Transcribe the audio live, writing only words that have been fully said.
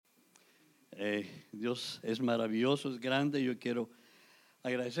Dios es maravilloso, es grande. Yo quiero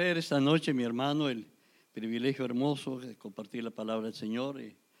agradecer esta noche, mi hermano, el privilegio hermoso de compartir la palabra del Señor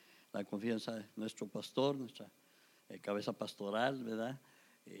y la confianza de nuestro pastor, nuestra cabeza pastoral, ¿verdad?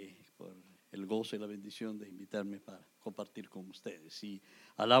 Por el gozo y la bendición de invitarme para compartir con ustedes. Y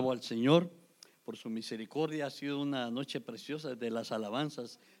alabo al Señor por su misericordia. Ha sido una noche preciosa de las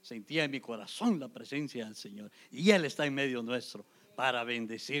alabanzas. Sentía en mi corazón la presencia del Señor y Él está en medio nuestro para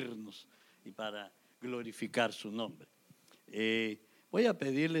bendecirnos y para glorificar su nombre. Voy a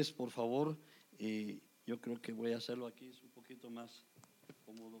pedirles, por favor, yo creo que voy a hacerlo aquí, es un poquito más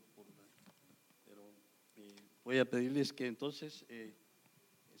cómodo, pero voy a pedirles que entonces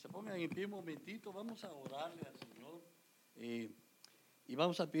se pongan en pie un momentito. Vamos a orarle al Señor y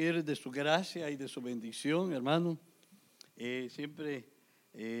vamos a pedir de su gracia y de su bendición, hermano. Siempre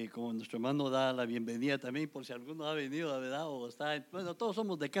como nuestro hermano da la bienvenida también, por si alguno ha venido, ¿verdad? O está, bueno, todos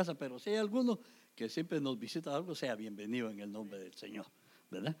somos de casa, pero si hay alguno que siempre nos visita algo, sea bienvenido en el nombre del Señor,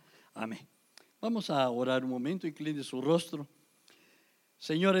 ¿verdad? Amén. Vamos a orar un momento, incline su rostro.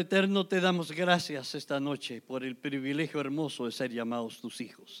 Señor eterno, te damos gracias esta noche por el privilegio hermoso de ser llamados tus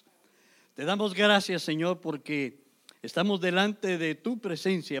hijos. Te damos gracias, Señor, porque estamos delante de tu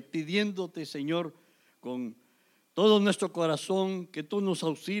presencia pidiéndote, Señor, con todo nuestro corazón, que tú nos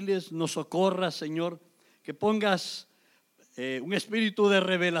auxilies, nos socorras, Señor, que pongas un espíritu de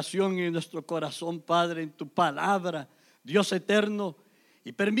revelación en nuestro corazón, Padre, en tu palabra, Dios eterno,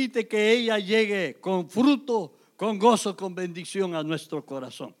 y permite que ella llegue con fruto, con gozo, con bendición a nuestro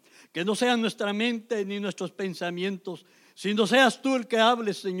corazón. Que no sea nuestra mente ni nuestros pensamientos, sino seas tú el que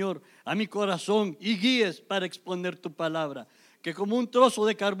hables, Señor, a mi corazón y guíes para exponer tu palabra. Que como un trozo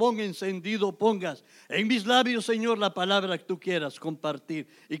de carbón encendido pongas en mis labios, Señor, la palabra que tú quieras compartir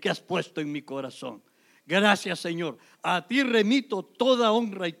y que has puesto en mi corazón. Gracias, Señor. A ti remito toda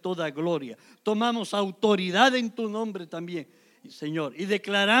honra y toda gloria. Tomamos autoridad en tu nombre también, Señor, y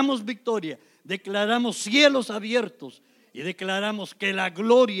declaramos victoria, declaramos cielos abiertos y declaramos que la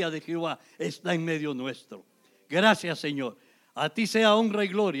gloria de Jehová está en medio nuestro. Gracias, Señor. A ti sea honra y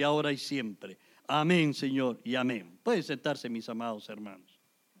gloria ahora y siempre. Amén, Señor, y amén. Pueden sentarse, mis amados hermanos.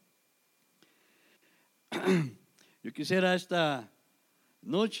 Yo quisiera esta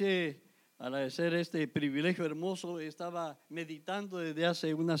noche agradecer este privilegio hermoso. Estaba meditando desde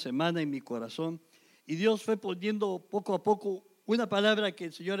hace una semana en mi corazón y Dios fue poniendo poco a poco una palabra que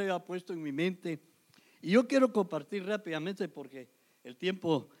el Señor había puesto en mi mente. Y yo quiero compartir rápidamente porque el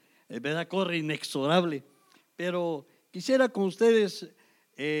tiempo, ¿verdad?, corre inexorable. Pero quisiera con ustedes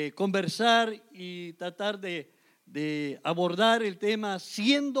conversar y tratar de abordar el tema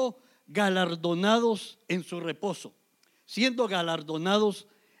siendo galardonados en su reposo. Siendo galardonados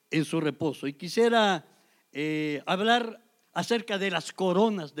en su reposo. Y quisiera hablar acerca de las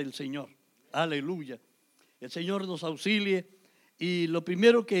coronas del Señor. Aleluya. El Señor nos auxilie. Y lo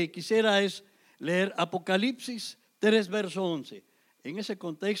primero que quisiera es leer Apocalipsis 3, verso 11. En ese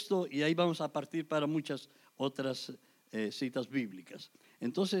contexto, y ahí vamos a partir para muchas otras citas bíblicas.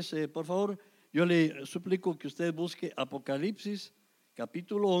 Entonces, por favor, yo le suplico que usted busque Apocalipsis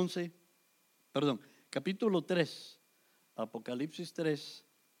capítulo 3. Apocalipsis 3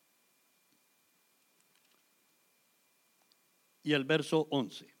 y el verso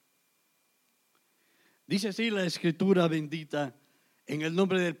 11. Dice así la escritura bendita, en el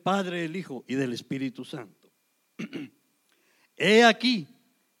nombre del Padre, del Hijo y del Espíritu Santo. He aquí,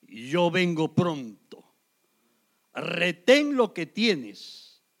 yo vengo pronto. Retén lo que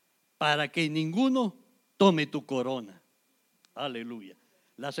tienes para que ninguno tome tu corona. Aleluya.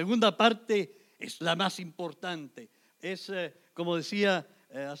 La segunda parte es la más importante. Es como decía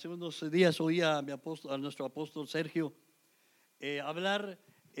hace unos días, oía a nuestro apóstol Sergio hablar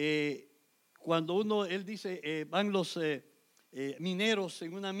cuando él dice, van los mineros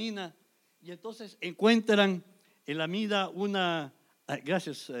en una mina y entonces encuentran en la mina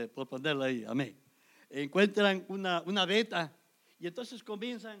gracias por ponerla ahí, amén. Encuentran una veta y entonces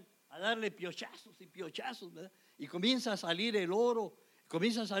comienzan a darle piochazos y piochazos, ¿verdad? Y comienza a salir el oro,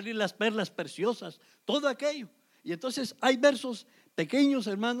 comienzan a salir las perlas preciosas, todo aquello. Y entonces hay versos pequeños,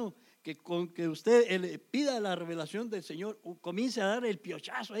 hermano, que con que usted pida la revelación del Señor, comience a dar el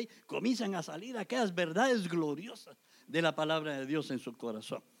piochazo ahí, comienzan a salir aquellas verdades gloriosas de la palabra de Dios en su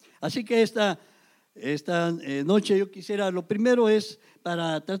corazón. Así que esta noche yo quisiera, lo primero es,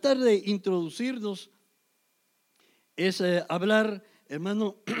 para tratar de introducirnos, es hablar,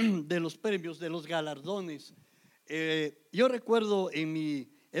 hermano, de los premios, de los galardones. Yo recuerdo en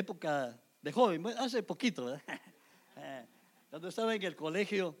mi época de joven, hace poquito, ¿verdad? Cuando estaba en el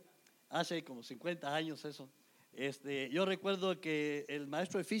colegio, hace como 50 años eso, Yo recuerdo que el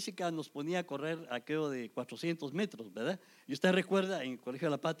maestro de física nos ponía a correr aquello de 400 metros, ¿verdad? Y usted recuerda en el Colegio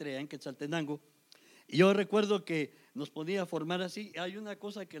de la Patria, en Quetzaltenango, y yo recuerdo que nos ponía a formar así. Hay una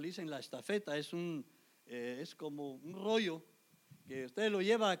cosa que le dicen la estafeta, es como un rollo que usted lo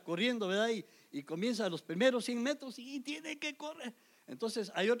lleva corriendo, ¿verdad? Y comienza a los primeros 100 metros y tiene que correr.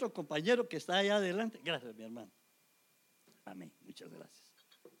 Entonces hay otro compañero que está allá adelante. Gracias, mi hermano. Amén, muchas gracias.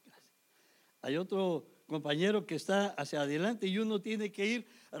 Hay otro compañero que está hacia adelante y uno tiene que ir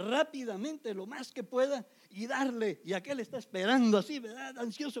rápidamente lo más que pueda y darle, y aquel está esperando así, ¿verdad?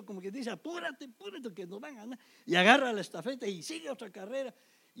 Ansioso, como que dice, apúrate, apúrate que nos van a ganar, y agarra la estafeta y sigue otra carrera,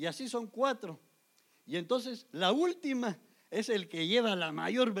 y así son 4, y entonces la última es el que lleva la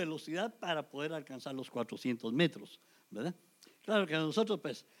mayor velocidad para poder alcanzar los 400 metros, ¿verdad? Claro que nosotros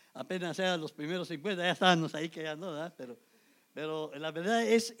pues apenas sea los primeros 50 ya estábamos ahí que ya no, ¿verdad? Pero la verdad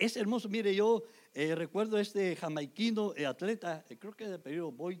es hermoso. Mire, yo recuerdo jamaiquino atleta, creo que de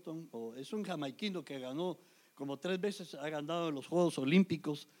apellido Boyton, o es un jamaiquino que ganó como 3 veces, ha ganado en los Juegos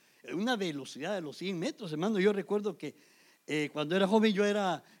Olímpicos, una velocidad de los 100 metros, hermano. Yo recuerdo que cuando era joven yo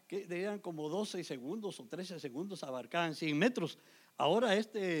eran como 12 segundos o 13 segundos, abarcaban 100 metros. Ahora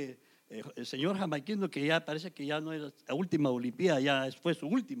el señor jamaiquino, que ya parece que ya no era la última olimpiada, ya fue su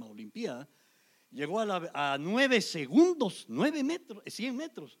última olimpiada, llegó a 9 segundos, 9 metros, 100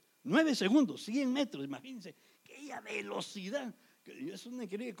 metros, 9 segundos, 100 metros, imagínense, aquella velocidad. Es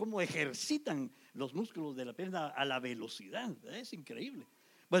increíble cómo ejercitan los músculos de la pierna a la velocidad, es increíble.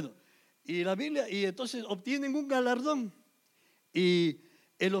 Bueno, y la Biblia, y entonces obtienen un galardón. Y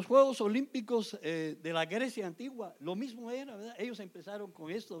en los Juegos Olímpicos de la Grecia antigua, lo mismo era, ¿verdad? Ellos empezaron con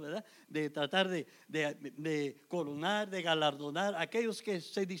esto, ¿verdad? De tratar de coronar, de galardonar a aquellos que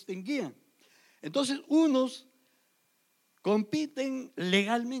se distinguían. Entonces, unos compiten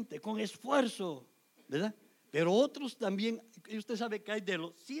legalmente, con esfuerzo, ¿verdad? Pero otros también, y usted sabe que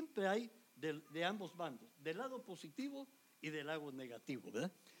siempre hay de ambos bandos, del lado positivo y del lado negativo,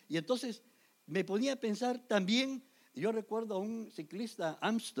 ¿verdad? Y entonces me ponía a pensar también, yo recuerdo a un ciclista,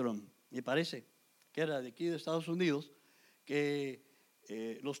 Armstrong, me parece, que era de aquí de Estados Unidos, que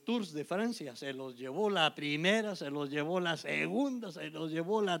los Tours de Francia se los llevó la primera, se los llevó la segunda, se los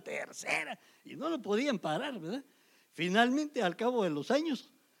llevó la tercera y no lo podían parar, ¿verdad? Finalmente, al cabo de los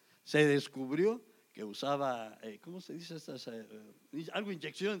años, se descubrió que usaba, ¿cómo se dice estas? Algo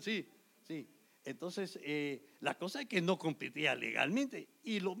inyección, sí. Entonces, la cosa es que no competía legalmente,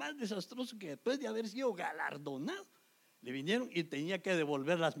 y lo más desastroso que después de haber sido galardonado, le vinieron y tenía que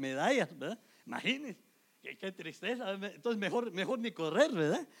devolver las medallas, ¿verdad? Imagínense. Qué tristeza. Entonces mejor ni correr,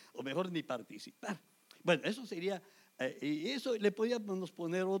 ¿verdad? O mejor ni participar. Bueno, eso sería, y eso le podíamos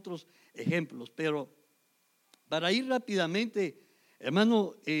poner otros ejemplos, pero para ir rápidamente,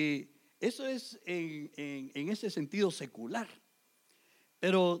 hermano, eso es en ese sentido secular.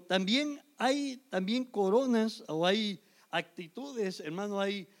 Pero también hay coronas, o hay actitudes, hermano,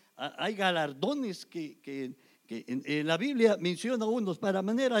 hay galardones que en la Biblia menciona unos para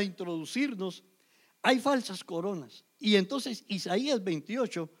manera de introducirnos. Hay falsas coronas. Y entonces Isaías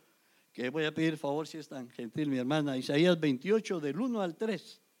 28, que voy a pedir favor si es tan gentil mi hermana, Isaías 28 del 1 al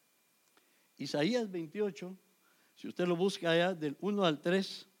 3. Isaías 28, si usted lo busca allá del 1 al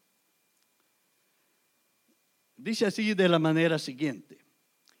 3, dice así de la manera siguiente: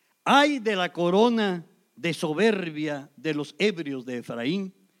 ay de la corona de soberbia de los ebrios de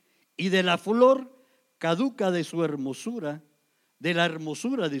Efraín, y de la flor caduca de su hermosura, de la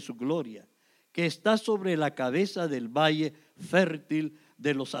hermosura de su gloria, que está sobre la cabeza del valle fértil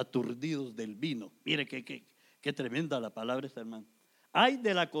de los aturdidos del vino. Mire qué tremenda la palabra esta, hermano. Ay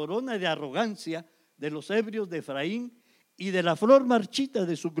de la corona de arrogancia de los ebrios de Efraín, y de la flor marchita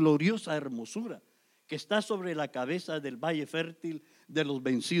de su gloriosa hermosura, que está sobre la cabeza del valle fértil de los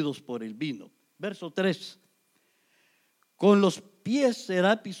vencidos por el vino. Verso 3. Con los pies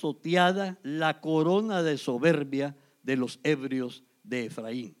será pisoteada la corona de soberbia de los ebrios de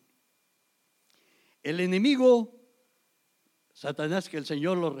Efraín. El enemigo, Satanás, que el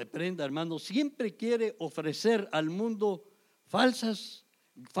Señor lo reprenda, hermano, siempre quiere ofrecer al mundo falsos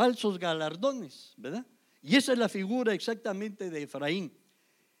galardones, ¿verdad? Y esa es la figura exactamente de Efraín.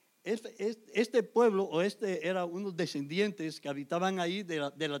 Este pueblo, era unos descendientes que habitaban ahí de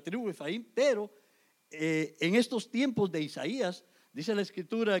la tribu de Efraín, pero en estos tiempos de Isaías, dice la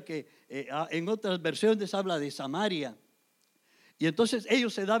escritura que en otras versiones habla de Samaria. Y entonces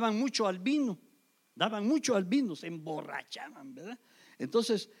ellos se daban mucho al vino. Se emborrachaban, ¿verdad?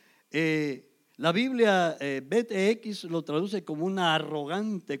 Entonces, la Biblia BTX lo traduce como una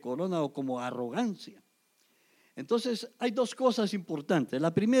arrogante corona o como arrogancia. Entonces, hay 2 cosas importantes.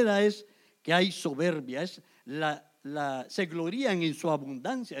 La primera es que hay soberbia, se glorían en su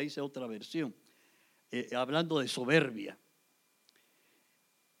abundancia, dice otra versión, hablando de soberbia.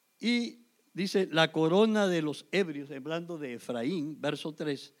 Y dice, la corona de los ebrios, hablando de Efraín, verso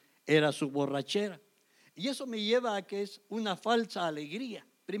 3, era su borrachera. Y eso me lleva a que es una falsa alegría.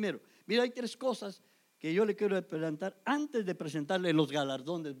 Primero, mira, hay tres cosas que yo le quiero presentar antes de presentarle los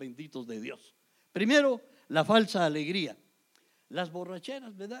galardones benditos de Dios. Primero, la falsa alegría. Las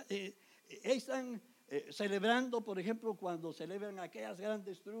borracheras, ¿verdad? Están celebrando, por ejemplo, cuando celebran aquellas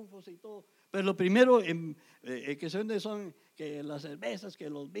grandes triunfos y todo. Pero lo primero que son que las cervezas, que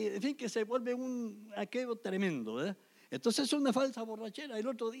los vinos, en fin, que se vuelve aquello tremendo, ¿verdad? Entonces es una falsa borrachera. El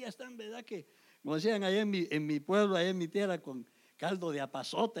otro día están, ¿verdad? Que, como decían allá en mi pueblo, allá en mi tierra, con caldo de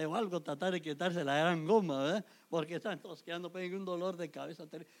apazote o algo, tratar de quitarse la gran goma, ¿verdad? Porque están todos quedando con un dolor de cabeza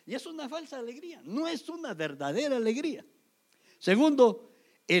terrible. Y es una falsa alegría, no es una verdadera alegría. Segundo,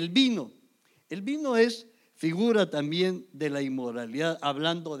 el vino. El vino es figura también de la inmoralidad,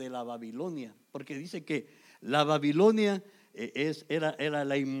 hablando de la Babilonia, porque dice que la Babilonia era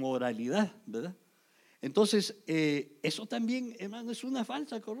la inmoralidad, ¿verdad? Entonces, eso también, hermano, es una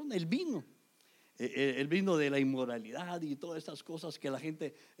falsa corona, el vino. El vino de la inmoralidad y todas estas cosas que la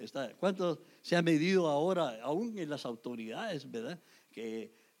gente está. ¿Cuánto se ha medido ahora, aún en las autoridades, verdad?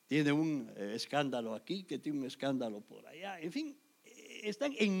 Que tiene un escándalo aquí, que tiene un escándalo por allá. En fin,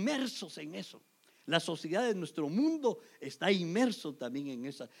 están inmersos en eso. La sociedad de nuestro mundo está inmerso también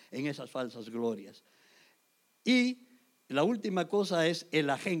en esas falsas glorias. Y la última cosa es el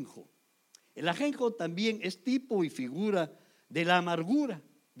ajenjo. El ajenjo también es tipo y figura de la amargura.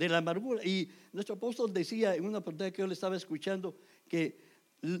 De la amargura. Y nuestro apóstol decía en una oportunidad que yo le estaba escuchando que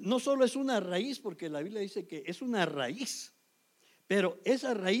no solo es una raíz, porque la Biblia dice que es una raíz, pero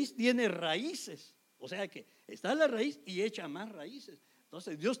esa raíz tiene raíces. O sea que está la raíz y echa más raíces.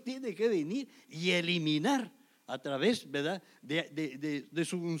 Entonces Dios tiene que venir y eliminar a través, ¿verdad?, de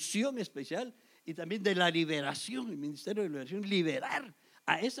su unción especial y también de la liberación, el ministerio de liberación, liberar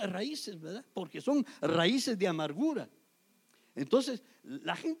a esas raíces, ¿verdad? Porque son raíces de amargura. Entonces,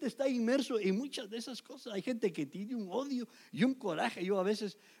 la gente está inmerso en muchas de esas cosas. Hay gente que tiene un odio y un coraje. Yo a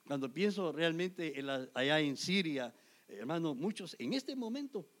veces, cuando pienso realmente allá en Siria, hermano, muchos en este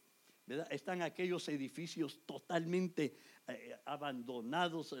momento, ¿verdad?, están aquellos edificios totalmente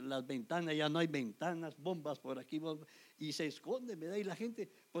abandonados, las ventanas, ya no hay ventanas, bombas por aquí, bombas, y se esconden, ¿verdad? Y la gente,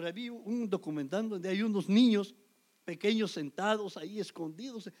 por ahí un documentando donde hay unos niños pequeños sentados ahí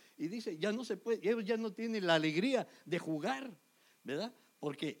escondidos y dice, ya no se puede, ellos ya no tienen la alegría de jugar, ¿verdad?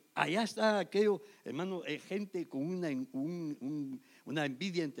 Porque allá está aquello, hermano, gente con una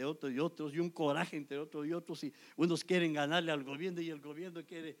envidia entre otros y otros, y un coraje entre otros y otros, y unos quieren ganarle al gobierno y el gobierno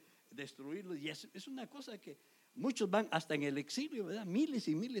quiere destruirlo, y es una cosa que muchos van hasta en el exilio, ¿verdad? Miles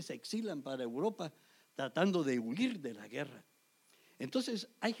y miles se exilan para Europa tratando de huir de la guerra. Entonces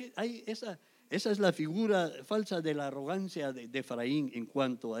hay esa es la figura falsa de la arrogancia de Efraín en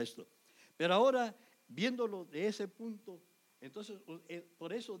cuanto a esto. Pero ahora, viéndolo de ese punto, entonces,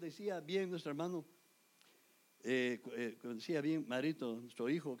 por eso decía bien nuestro hermano, decía bien Marito, nuestro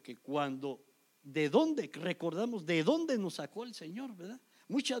hijo, que recordamos de dónde nos sacó el Señor, ¿verdad?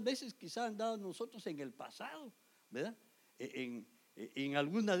 Muchas veces quizás andamos nosotros en el pasado, ¿verdad? En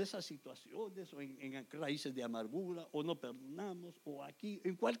alguna de esas situaciones, o en raíces de amargura, o no perdonamos, o aquí,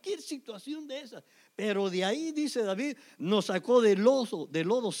 en cualquier situación de esas. Pero de ahí, dice David, nos sacó del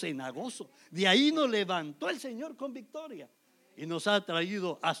lodo cenagoso. De ahí nos levantó el Señor con victoria y nos ha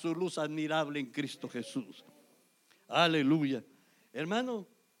traído a su luz admirable en Cristo Jesús. Aleluya. Hermano,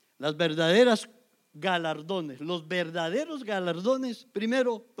 los verdaderos galardones,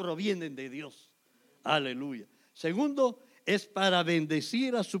 primero, provienen de Dios. Aleluya. Segundo, es para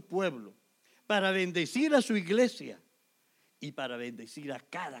bendecir a su pueblo, para bendecir a su iglesia y para bendecir a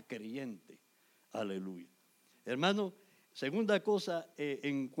cada creyente. Aleluya. Hermano, segunda cosa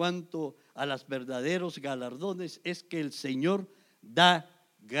en cuanto a los verdaderos galardones es que el Señor da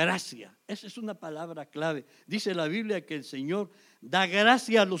gracia. Esa es una palabra clave. Dice la Biblia que el Señor da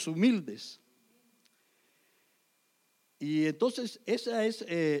gracia a los humildes. Y entonces esa es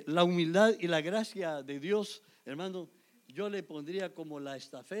la humildad y la gracia de Dios, hermano. Yo le pondría como la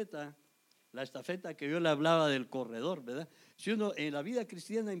estafeta que yo le hablaba del corredor, ¿verdad? Si uno en la vida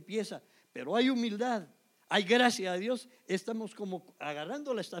cristiana empieza, pero hay humildad, hay gracia a Dios, estamos como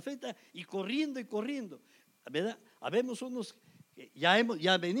agarrando la estafeta y corriendo, ¿verdad? Habemos unos que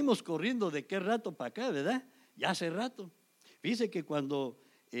ya venimos corriendo de qué rato para acá, ¿verdad? Ya hace rato. Fíjese que cuando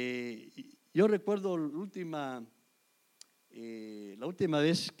yo recuerdo la última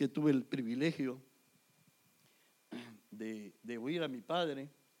vez que tuve el privilegio de oír a mi padre,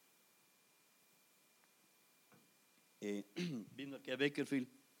 vino aquí a Bakersfield.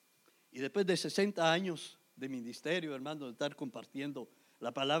 Y después de 60 años de ministerio, hermano, de estar compartiendo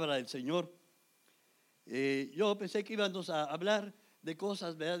la palabra del Señor, yo pensé que íbamos a hablar de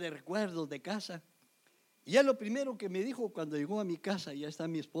cosas, ¿verdad?, de recuerdos de casa. Y él lo primero que me dijo cuando llegó a mi casa, ya está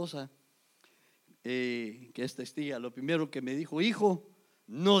mi esposa, que es testiga, lo primero que me dijo: hijo,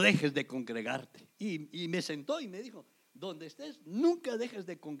 no dejes de congregarte. Y me sentó y me dijo: donde estés, nunca dejes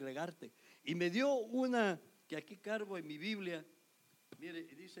de congregarte. Y me dio una que aquí cargo en mi Biblia, mire,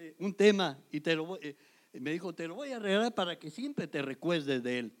 dice un tema, y me dijo: te lo voy a regalar para que siempre te recuerdes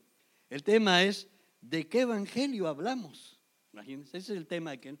de él. El tema es: ¿de qué evangelio hablamos? Imagínense, ese es el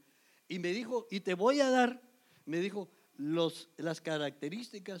tema. Y me dijo: y te voy a dar, me dijo, las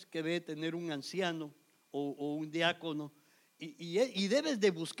características que debe tener un anciano o un diácono, y debes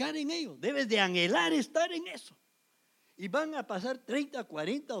de buscar en ello, debes de anhelar estar en eso. Y van a pasar 30,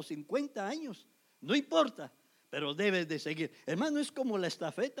 40 o 50 años, no importa, pero debes de seguir. Hermano, es como la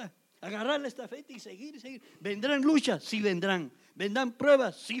estafeta. Agarrar la estafeta y seguir. ¿Vendrán luchas? Sí vendrán. ¿Vendrán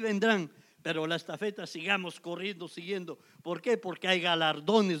pruebas? Sí vendrán. Pero la estafeta sigamos corriendo, siguiendo. ¿Por qué? Porque hay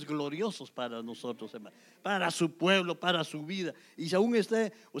galardones gloriosos para nosotros, hermano, para su pueblo, para su vida. Y si aún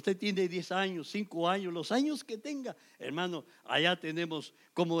usted tiene 10 años, 5 años, los años que tenga, hermano, allá tenemos,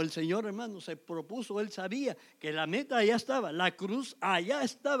 como el Señor, hermano, se propuso. Él sabía que la meta allá estaba, la cruz allá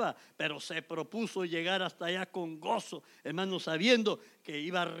estaba, pero se propuso llegar hasta allá con gozo, hermano, sabiendo que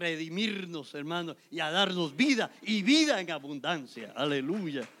iba a redimirnos, hermano, y a darnos vida, y vida en abundancia.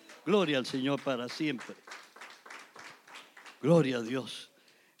 Aleluya. Gloria al Señor para siempre. Gloria a Dios.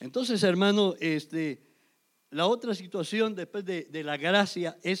 Entonces, hermano, la otra situación después de la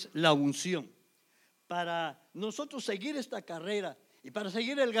gracia es la unción. Para nosotros seguir esta carrera y para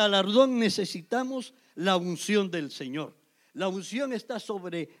seguir el galardón necesitamos la unción del Señor. La unción está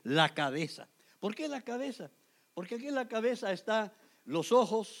sobre la cabeza. ¿Por qué la cabeza? Porque aquí en la cabeza están los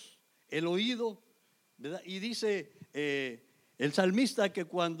ojos, el oído, ¿verdad? Y dice el salmista que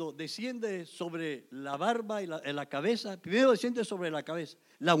cuando desciende sobre la barba y la cabeza, primero desciende sobre la cabeza,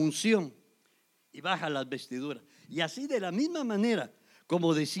 la unción, y baja las vestiduras. Y así, de la misma manera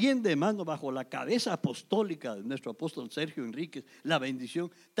como desciende, hermano, bajo la cabeza apostólica de nuestro apóstol Sergio Enríquez, la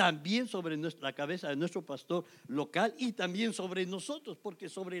bendición, también sobre la cabeza de nuestro pastor local y también sobre nosotros, porque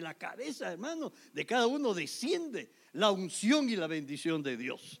sobre la cabeza, hermano, de cada uno desciende la unción y la bendición de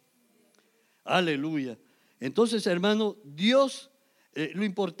Dios. Aleluya. Entonces, hermano, Dios, lo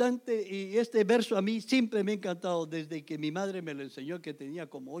importante, y este verso a mí siempre me ha encantado desde que mi madre me lo enseñó, que tenía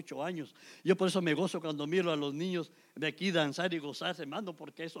como 8 años. Yo por eso me gozo cuando miro a los niños de aquí danzar y gozarse, hermano,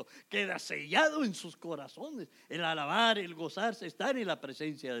 porque eso queda sellado en sus corazones, el alabar, el gozarse, estar en la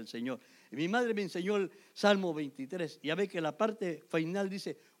presencia del Señor. Y mi madre me enseñó el Salmo 23, ya ve que la parte final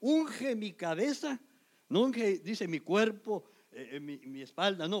dice: unge mi cabeza, no unge, dice, mi cuerpo, mi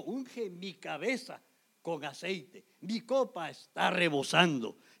espalda, no, unge mi cabeza con aceite, mi copa está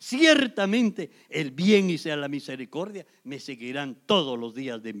rebosando. Ciertamente el bien y sea la misericordia me seguirán todos los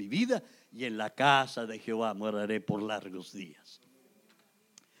días de mi vida, y en la casa de Jehová moraré por largos días.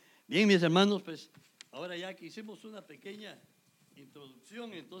 Bien, mis hermanos, pues ahora ya que hicimos una pequeña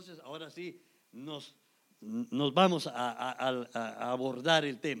introducción, entonces ahora sí nos vamos a abordar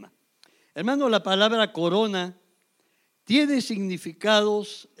el tema. Hermano, la palabra corona tiene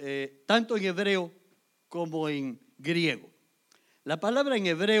significados tanto en hebreo como en griego. La palabra en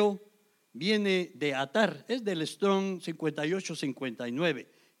hebreo viene de atar, es del Strong 58-59,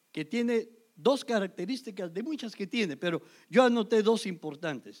 que tiene dos características de muchas que tiene, pero yo anoté dos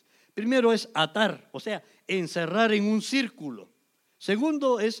importantes. Primero es atar, o sea, encerrar en un círculo.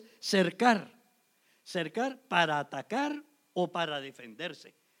 Segundo es cercar, cercar para atacar o para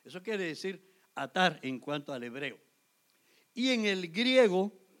defenderse. Eso quiere decir atar en cuanto al hebreo. Y en el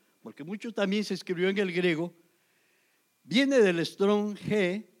griego, porque mucho también se escribió en el griego, viene del Strong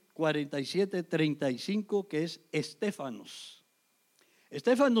G 4735, que es estéfanos.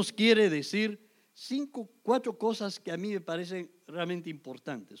 Estéfanos quiere decir 4 cosas que a mí me parecen realmente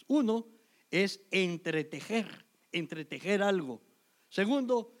importantes. Uno es entretejer algo.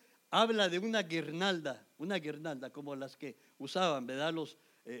 Segundo, habla de una guirnalda como las que usaban, ¿verdad? Los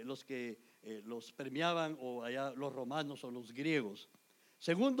que los premiaban, o allá los romanos o los griegos.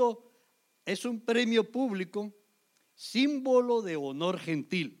 Segundo, es un premio público, símbolo de honor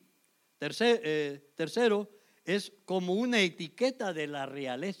gentil. Tercero, es como una etiqueta de la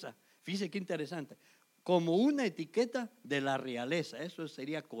realeza. Fíjese qué interesante. Como una etiqueta de la realeza, eso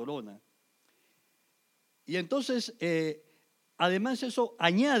sería corona. Y entonces, además eso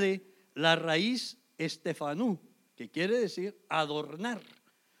añade la raíz estefanú, que quiere decir adornar.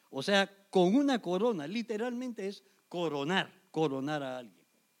 O sea, con una corona, literalmente es coronar a alguien.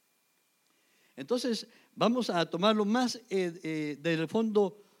 Entonces, vamos a tomarlo más del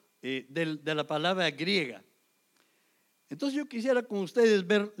fondo de la palabra griega. Entonces yo quisiera con ustedes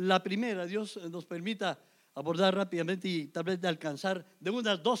ver la primera. Dios nos permita abordar rápidamente y tal vez de alcanzar de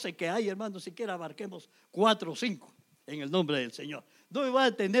unas 12 que hay, hermanos, siquiera abarquemos 4 o 5 en el nombre del Señor. No me voy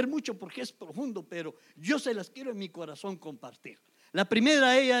a detener mucho porque es profundo, pero yo se las quiero en mi corazón compartir. La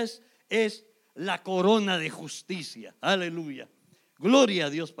primera de ellas es la corona de justicia. Aleluya. Gloria a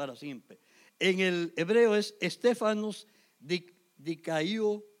Dios para siempre. En el hebreo es Estefanos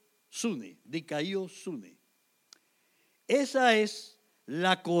Dikaio Sune. Esa es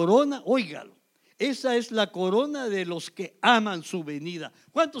la corona, óigalo, esa es la corona de los que aman su venida.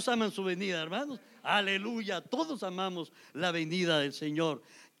 ¿Cuántos aman su venida, hermanos? Aleluya, todos amamos la venida del Señor.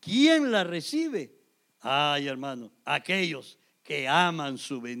 ¿Quién la recibe? Ay, hermano, aquellos que aman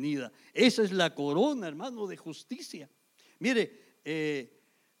su venida. Esa es la corona, hermano, de justicia. Mire,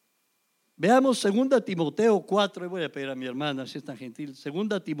 veamos 2 Timoteo 4, voy a pedir a mi hermana si es tan gentil.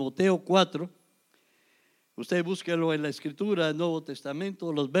 2 Timoteo 4, usted búsquelo en la Escritura, el Nuevo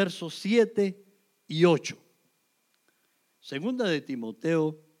Testamento, los versos 7 y 8. 2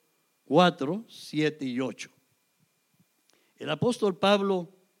 Timoteo 4, 7 y 8. El apóstol Pablo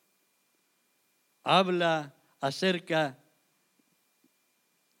habla acerca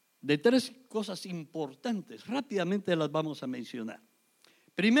de 3 cosas importantes. Rápidamente las vamos a mencionar.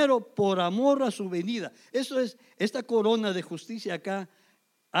 Primero, por amor a su venida. Eso es, esta corona de justicia acá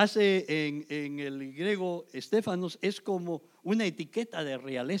hace en el griego Estefanos, es como una etiqueta de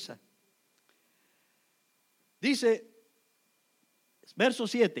realeza. Dice, verso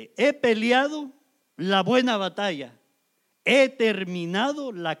 7, he peleado la buena batalla, he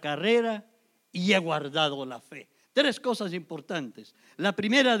terminado la carrera y he guardado la fe. 3 cosas importantes. La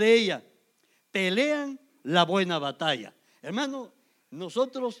primera de ellas, pelean la buena batalla. Hermano,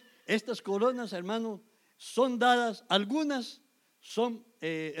 nosotros, estas coronas, hermano, son dadas, algunas son,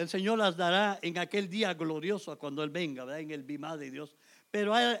 el Señor las dará en aquel día glorioso cuando Él venga, ¿verdad? En el bimá de Dios.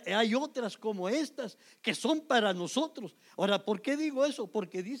 Pero hay otras como estas que son para nosotros. Ahora, ¿por qué digo eso?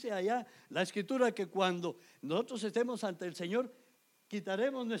 Porque dice allá la Escritura que cuando nosotros estemos ante el Señor,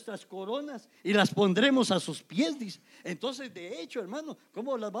 quitaremos nuestras coronas y las pondremos a sus pies, dice. Entonces, de hecho, hermano,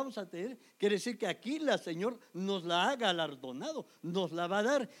 ¿cómo las vamos a tener? Quiere decir que aquí el Señor nos la ha galardonado, nos la va a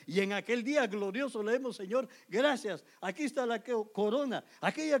dar. Y en aquel día glorioso leemos, Señor, gracias, aquí está la corona,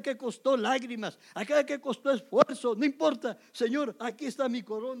 aquella que costó lágrimas, aquella que costó esfuerzo, no importa, Señor, aquí está mi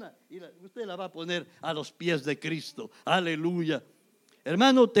corona. Y usted la va a poner a los pies de Cristo. Aleluya.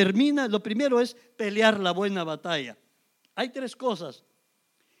 Hermano, termina, lo primero es pelear la buena batalla. Hay 3 cosas.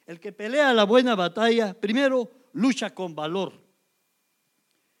 El que pelea la buena batalla, primero, lucha con valor.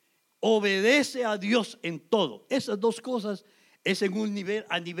 Obedece a Dios en todo. Esas 2 cosas es en un nivel,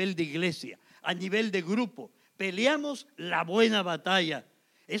 a nivel de iglesia, a nivel de grupo. Peleamos la buena batalla.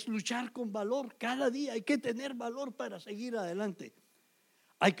 Es luchar con valor. Cada día hay que tener valor para seguir adelante.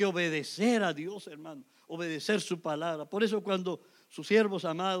 Hay que obedecer a Dios, hermano. Obedecer su palabra. Por eso cuando sus siervos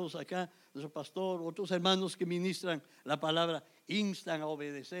amados acá, nuestro pastor, otros hermanos que ministran la palabra, instan a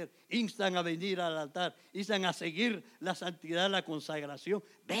obedecer, instan a venir al altar, instan a seguir la santidad, la consagración.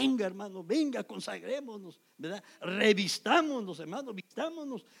 Venga, hermano, venga, consagrémonos, ¿verdad? Revistámonos, hermano,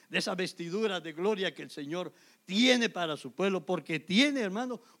 vistámonos de esa vestidura de gloria que el Señor tiene para su pueblo, porque tiene,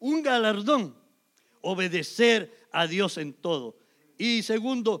 hermano, un galardón, obedecer a Dios en todo. Y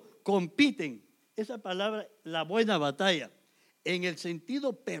segundo, compiten. Esa palabra, la buena batalla, en el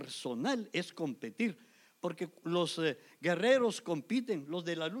sentido personal es competir, porque los guerreros compiten, los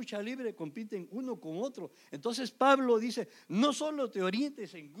de la lucha libre compiten uno con otro. Entonces Pablo dice, no solo te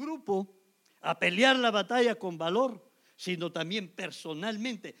orientes en grupo a pelear la batalla con valor, sino también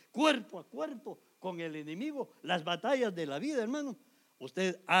personalmente, cuerpo a cuerpo con el enemigo, las batallas de la vida, hermano.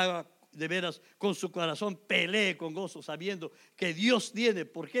 Usted haga de veras con su corazón, pelee con gozo, sabiendo que Dios tiene.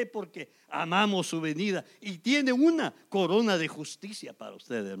 ¿Por qué? Porque amamos su venida y tiene una corona de justicia para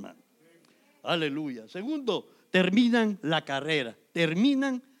usted, hermano. Aleluya. Segundo, terminan la carrera.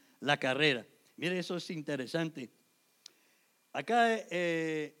 Mire, eso es interesante. Acá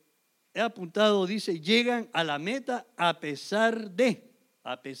he apuntado, dice, llegan a la meta a pesar de.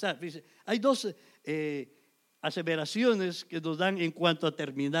 Dice, hay 2 aseveraciones que nos dan en cuanto a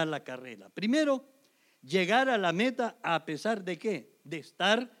terminar la carrera. Primero, llegar a la meta a pesar de ¿qué? De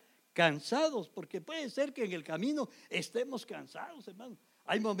estar cansados, porque puede ser que en el camino estemos cansados, hermano.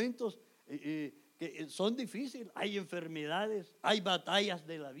 Hay momentos que son difíciles, hay enfermedades, hay batallas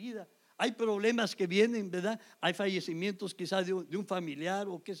de la vida, hay problemas que vienen, ¿verdad? Hay fallecimientos quizás de un familiar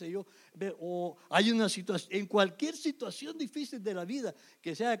o qué sé yo, o hay una situación, en cualquier situación difícil de la vida,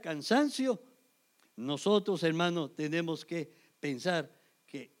 que sea cansancio, nosotros, hermanos, tenemos que pensar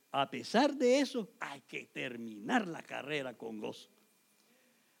que a pesar de eso hay que terminar la carrera con gozo.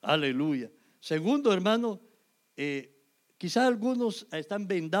 Aleluya. Segundo, hermano, quizá algunos están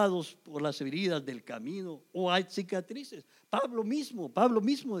vendados por las heridas del camino o hay cicatrices. Pablo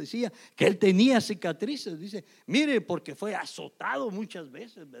mismo decía que él tenía cicatrices. Dice, mire, porque fue azotado muchas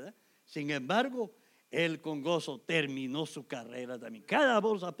veces, ¿verdad? Sin embargo, él con gozo terminó su carrera también. Cada uno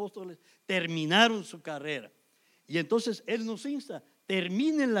de los apóstoles terminaron su carrera. Y entonces él nos insta,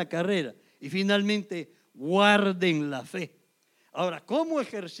 terminen la carrera y finalmente guarden la fe. Ahora, ¿cómo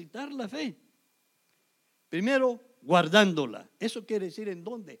ejercitar la fe? Primero, guardándola. Eso quiere decir ¿en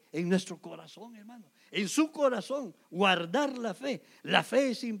dónde? En nuestro corazón, hermano. En su corazón, guardar la fe. La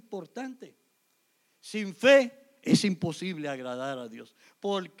fe es importante. Sin fe es imposible agradar a Dios.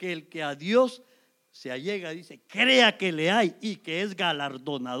 Porque el que a Dios se allega, dice, crea que le hay y que es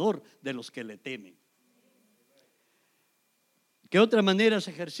galardonador de los que le temen. ¿Qué otra manera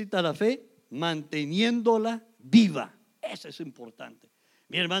se ejercita la fe? Manteniéndola viva. Eso es importante.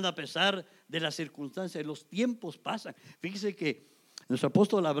 Mi hermano, a pesar de las circunstancias, los tiempos pasan. Fíjese que nuestro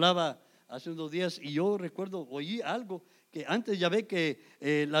apóstol hablaba hace unos días y yo recuerdo, oí algo que antes ya ve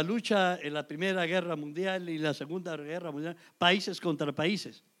que la lucha en la Primera Guerra Mundial y la Segunda Guerra Mundial, países contra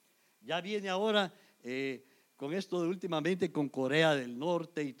países. Ya viene ahora con esto de últimamente con Corea del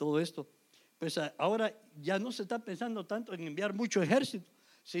Norte y todo esto. Pues ahora ya no se está pensando tanto en enviar mucho ejército,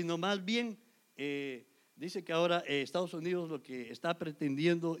 sino más bien dice que ahora Estados Unidos lo que está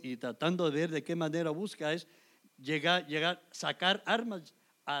pretendiendo y tratando de ver de qué manera busca es sacar armas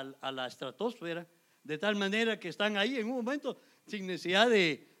a la estratosfera, de tal manera que están ahí en un momento sin necesidad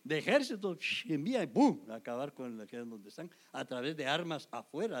de ejército, envía y ¡boom! A acabar con la que donde están a través de armas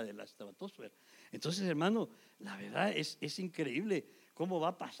afuera de la estratosfera. Entonces, hermano, la verdad es increíble cómo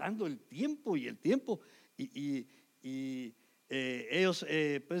va pasando el tiempo y ellos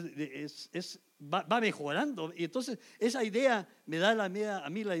pues va mejorando. Y entonces esa idea me da a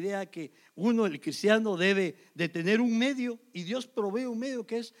mí la idea que el cristiano debe de tener un medio, y Dios provee un medio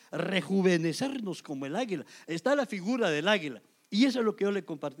que es rejuvenecernos como el águila. Está la figura del águila, y eso es lo que yo le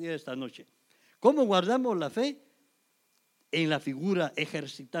compartí esta noche. ¿Cómo guardamos la fe? En la figura,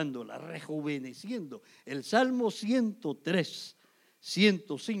 ejercitándola, rejuveneciendo. El Salmo 103,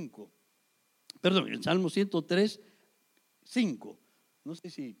 105, perdón, el Salmo 103, 5. No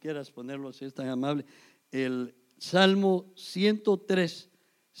sé si quieras ponerlo, si es tan amable. El Salmo 103,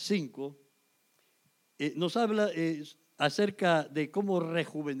 5 nos habla acerca de cómo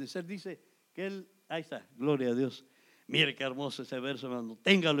rejuvenecer. Dice que él, ahí está, gloria a Dios. Mire qué hermoso ese verso, hermano.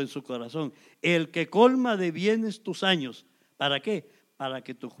 Téngalo en su corazón. El que colma de bienes tus años. ¿Para qué? Para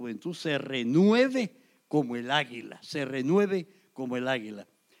que tu juventud se renueve como el águila. Se renueve como el águila.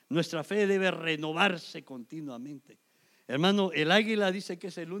 Nuestra fe debe renovarse continuamente. Hermano, el águila dice que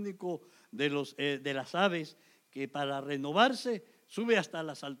es el único de las aves que para renovarse sube hasta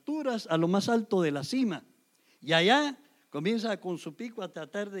las alturas, a lo más alto de la cima. Y allá comienza con su pico a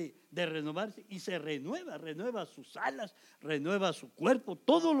tratar de renovarse y se renueva sus alas, renueva su cuerpo,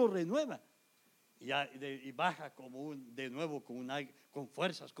 todo lo renueva. Y baja como de nuevo con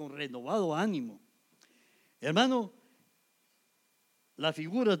fuerzas, con renovado ánimo. Hermano, la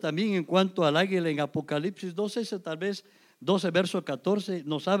figura también en cuanto al águila en Apocalipsis 12, tal vez 12 verso 14,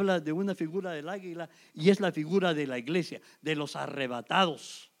 nos habla de una figura del águila y es la figura de la iglesia, de los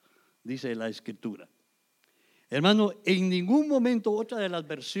arrebatados, dice la Escritura. Hermano, en ningún momento, otra de las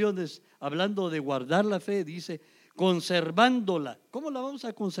versiones hablando de guardar la fe dice conservándola. ¿Cómo la vamos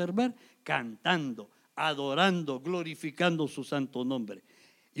a conservar? Cantando, adorando, glorificando su santo nombre.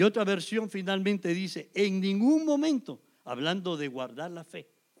 Y otra versión finalmente dice en ningún momento, hablando de guardar la fe,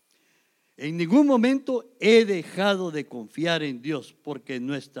 en ningún momento he dejado de confiar en Dios, porque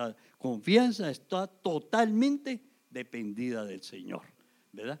nuestra confianza está totalmente dependida del Señor,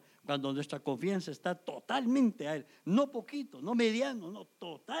 ¿verdad? Cuando nuestra confianza está totalmente a Él, no poquito, no mediano, no,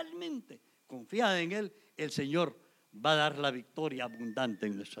 totalmente confiada en Él, el Señor va a dar la victoria abundante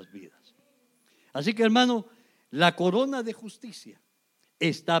en nuestras vidas. Así que, hermano, la corona de justicia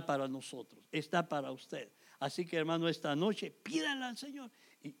está para nosotros, está para usted. Así que, hermano, esta noche pídanla al Señor.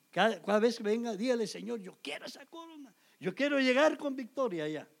 Y cada vez que venga, dígale: Señor, yo quiero esa corona, yo quiero llegar con victoria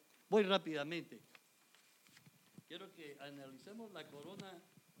allá. Voy rápidamente. Quiero que analicemos la corona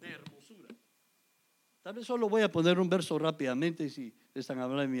de hermosura. Tal vez solo voy a poner un verso rápidamente, si están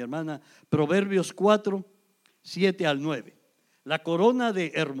hablando de mi hermana. Proverbios 4, 7 al 9. la corona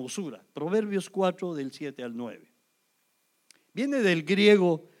de hermosura. Proverbios 4 del 7 al 9. Viene del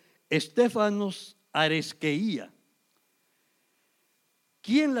griego Estéfanos Areskeía.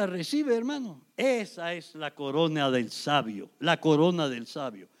 ¿Quién la recibe, hermano? Esa es la corona del sabio, la corona del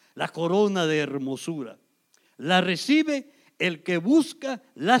sabio, la corona de hermosura. La recibe el que busca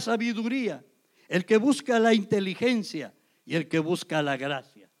la sabiduría, el que busca la inteligencia y el que busca la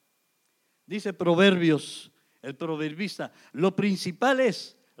gracia. Dice Proverbios, el proverbista, lo principal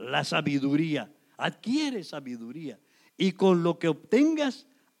es la sabiduría. Adquiere sabiduría y con lo que obtengas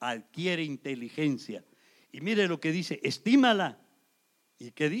adquiere inteligencia. Y mire lo que dice, estímala.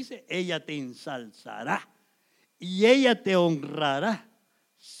 ¿Y qué dice? Ella te ensalzará y ella te honrará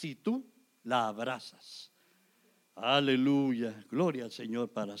si tú la abrazas. Aleluya, gloria al Señor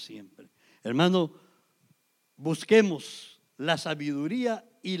para siempre. Hermano, busquemos la sabiduría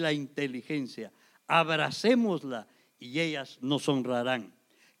y la inteligencia, abracémosla y ellas nos honrarán.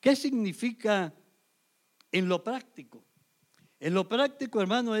 ¿Qué significa en lo práctico? En lo práctico,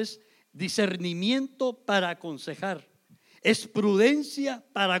 hermano, es discernimiento para aconsejar, es prudencia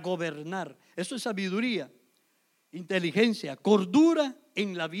para gobernar, eso es sabiduría, inteligencia, cordura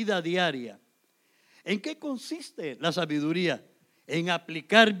en la vida diaria. ¿En qué consiste la sabiduría? En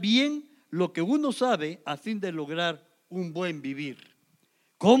aplicar bien lo que uno sabe a fin de lograr un buen vivir.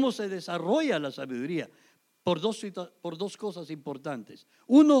 ¿Cómo se desarrolla la sabiduría? Por dos cosas importantes.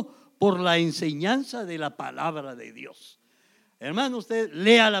 Uno, por la enseñanza de la palabra de Dios. Hermano, usted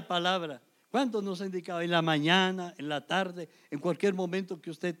lea la palabra. ¿Cuánto nos ha indicado? En la mañana, en la tarde, en cualquier momento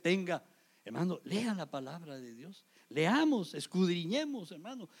que usted tenga. Hermano, lea la palabra de Dios. Leamos, escudriñemos,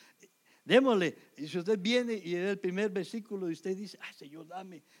 hermano. Démosle. Y si usted viene y en el primer versículo y usted dice, ay Señor,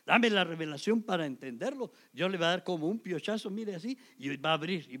 dame la revelación para entenderlo, Dios le va a dar como un piochazo, mire así, y va a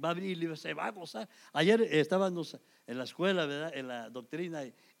abrir y se va a gozar. Ayer estábamos en la escuela, ¿verdad? En la doctrina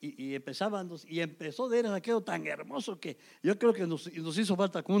y empezábamos, y empezó de aquello tan hermoso que yo creo que nos hizo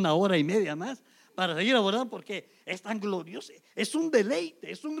falta como 1 hora y media más para seguir abordando, porque es tan glorioso, es un deleite,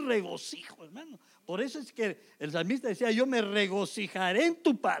 es un regocijo, hermano. Por eso es que el salmista decía, yo me regocijaré en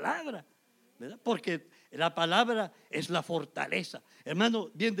tu palabra, ¿verdad? Porque la palabra es la fortaleza. Hermano,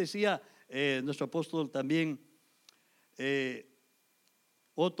 bien decía nuestro apóstol también,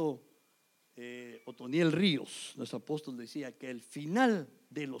 Otoniel Ríos, nuestro apóstol, decía que el final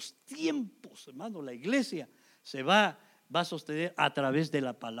de los tiempos, hermano, la iglesia se va a sostener a través de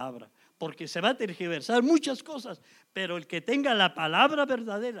la palabra, porque se va a tergiversar muchas cosas, pero el que tenga la palabra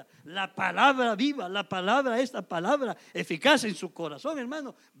verdadera, la palabra viva, esta palabra eficaz en su corazón,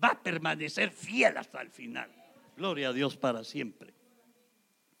 hermano, va a permanecer fiel hasta el final. Gloria a Dios para siempre.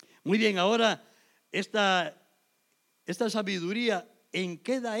 Muy bien, ahora esta sabiduría, ¿en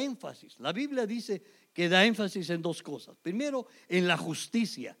qué da énfasis? La Biblia dice que da énfasis en dos cosas. Primero, en la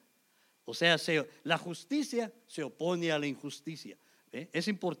justicia. O sea, la justicia se opone a la injusticia. Es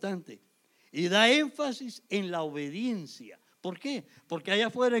importante. Y da énfasis en la obediencia. ¿Por qué? Porque allá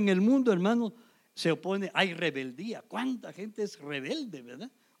afuera en el mundo, hermano, se opone, hay rebeldía. ¿Cuánta gente es rebelde,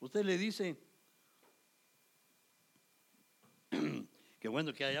 verdad? Usted le dice, qué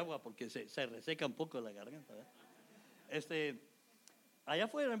bueno que hay agua porque se reseca un poco la garganta, ¿verdad? Allá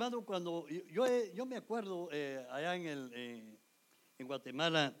afuera, hermano, cuando yo me acuerdo allá en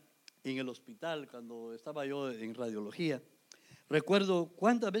Guatemala, en el hospital, cuando estaba yo en radiología, recuerdo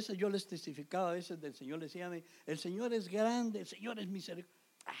cuántas veces yo les testificaba a veces del Señor, les decía, el Señor es grande, el Señor es misericordioso.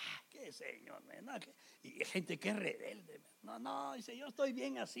 ¿Qué Señor? No, y gente que es rebelde. No, dice, yo estoy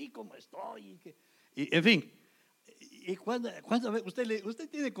bien así como estoy. Y en fin, y cuántas veces usted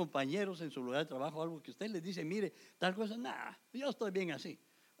tiene compañeros en su lugar de trabajo, algo que usted les dice, mire, tal cosa, yo estoy bien así.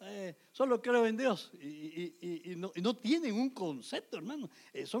 Solo creo en Dios y no tienen un concepto, hermano.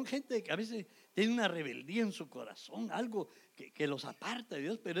 Son gente que a veces tiene una rebeldía en su corazón, algo que los aparta de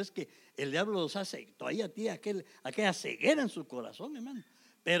Dios, pero es que el diablo los hace todavía tiene aquella ceguera en su corazón, hermano.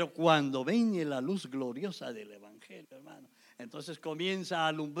 Pero cuando viene la luz gloriosa del evangelio, hermano, entonces comienza a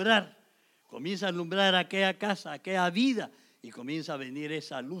alumbrar aquella casa, aquella vida, y comienza a venir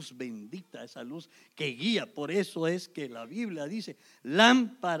esa luz bendita, esa luz que guía. Por eso es que la Biblia dice,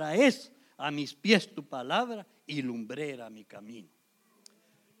 lámpara es a mis pies tu palabra y lumbrera mi camino.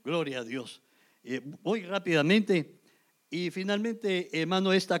 Gloria a Dios. Voy rápidamente. Y finalmente,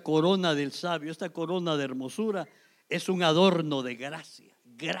 hermano, esta corona del sabio, esta corona de hermosura es un adorno de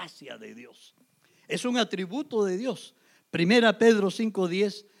gracia de Dios. Es un atributo de Dios. 1 Pedro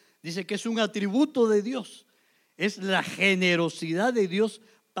 5:10 dice que es un atributo de Dios. Es la generosidad de Dios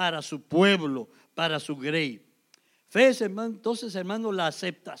para su pueblo, para su grey. Fe, hermano, entonces, hermano, la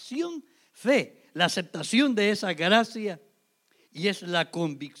aceptación de esa gracia y es la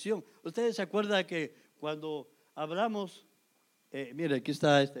convicción. Ustedes se acuerdan que cuando hablamos, mire, aquí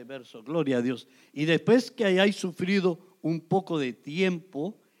está este verso, gloria a Dios. Y después que hayáis sufrido un poco de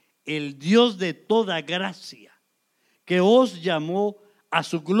tiempo, el Dios de toda gracia, que os llamó a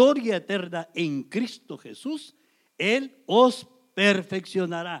su gloria eterna en Cristo Jesús, Él os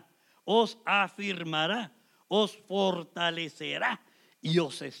perfeccionará, os afirmará, os fortalecerá y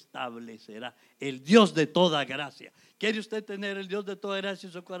os establecerá. El Dios de toda gracia. ¿Quiere usted tener el Dios de toda gracia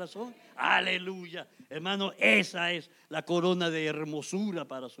en su corazón? Aleluya. Hermano, esa es la corona de hermosura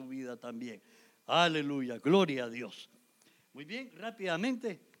para su vida también. Aleluya, gloria a Dios. Muy bien,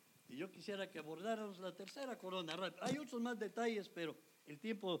 rápidamente. Y yo quisiera que abordáramos la tercera corona. Hay otros más detalles, pero el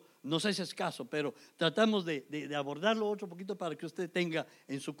tiempo nos es escaso, pero tratamos de abordarlo otro poquito para que usted tenga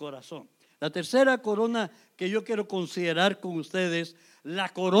en su corazón. La tercera corona que yo quiero considerar con ustedes, la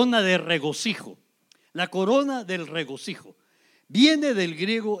corona de regocijo. La corona del regocijo. Viene del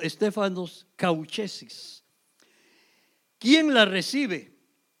griego Stéphanos Kauchesis. ¿Quién la recibe?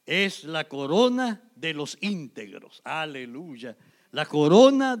 Es la corona de los íntegros. Aleluya. La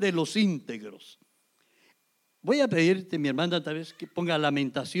corona de los íntegros. Voy a pedirte, mi hermana, tal vez que ponga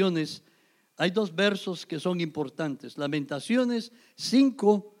Lamentaciones. Hay dos versos que son importantes. Lamentaciones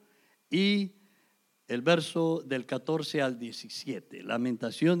 5 y el verso del 14 al 17.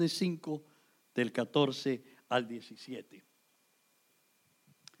 Lamentaciones 5 del 14 al 17.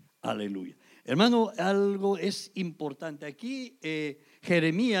 Aleluya. Hermano, algo es importante. Aquí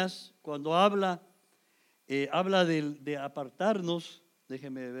Jeremías, cuando habla de apartarnos,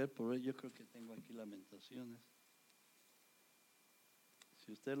 déjeme ver, yo creo que tengo aquí Lamentaciones.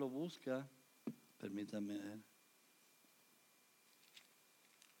 Si usted lo busca, permítame ver.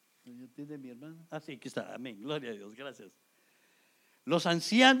 ¿Tiene mi hermana? Sí, aquí está, amén, gloria a Dios, gracias. Los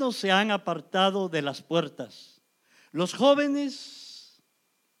ancianos se han apartado de las puertas, los jóvenes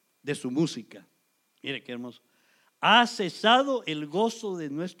de su música. Mire qué hermoso. Ha cesado el gozo de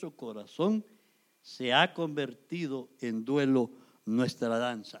nuestro corazón, se ha convertido en duelo nuestra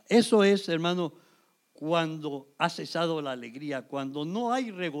danza. Eso es, hermano, cuando ha cesado la alegría, cuando no hay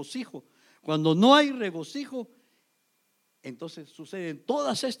regocijo. Cuando no hay regocijo, entonces suceden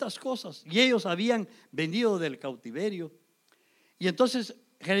todas estas cosas. Y ellos habían venido del cautiverio. Y entonces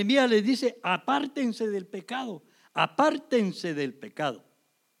Jeremías les dice, apártense del pecado, apártense del pecado.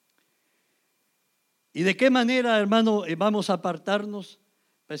 ¿Y de qué manera, hermano, vamos a apartarnos?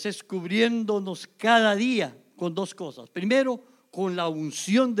 Pues es cubriéndonos cada día con dos cosas. Primero, con la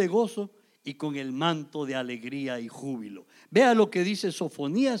unción de gozo y con el manto de alegría y júbilo. Vea lo que dice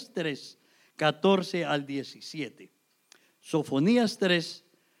Sofonías 3, 14 al 17. Sofonías 3,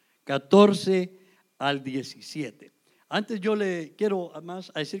 14 al 17. Antes yo le quiero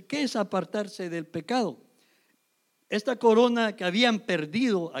más decir, ¿qué es apartarse del pecado? Esta corona que habían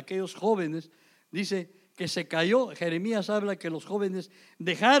perdido aquellos jóvenes, dice que se cayó. Jeremías habla que los jóvenes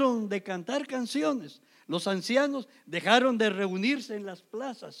dejaron de cantar canciones, los ancianos dejaron de reunirse en las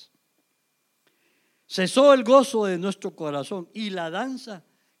plazas. Cesó el gozo de nuestro corazón y la danza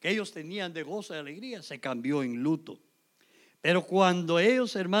que ellos tenían de gozo y alegría se cambió en luto. Pero cuando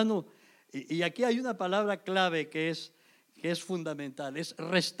ellos, hermano, y aquí hay una palabra clave que es fundamental, es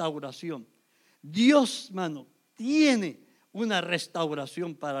restauración. Dios, hermano, tiene una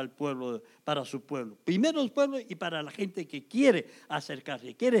restauración para el pueblo, para su pueblo. Primero el pueblo y para la gente que quiere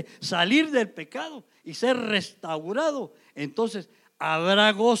acercarse, quiere salir del pecado y ser restaurado. Entonces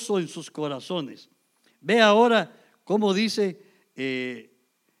habrá gozo en sus corazones. Ve ahora cómo dice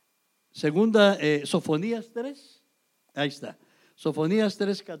Sofonías 3. Ahí está. Sofonías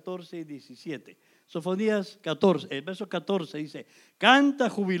 3, 14 y 17. Sofonías 14, el verso 14 dice, canta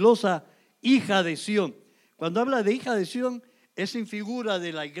jubilosa hija de Sión. Cuando habla de hija de Sión, es en figura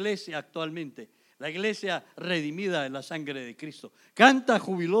de la iglesia actualmente, la iglesia redimida en la sangre de Cristo. Canta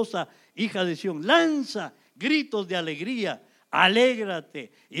jubilosa hija de Sión, lanza gritos de alegría,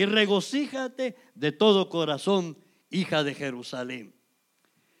 alégrate y regocíjate de todo corazón, hija de Jerusalén.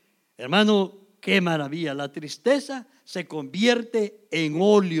 Hermano, qué maravilla, la tristeza se convierte en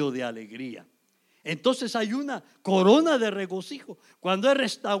óleo de alegría. Entonces hay una corona de regocijo cuando es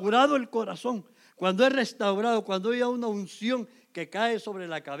restaurado el corazón, cuando es restaurado, cuando hay una unción que cae sobre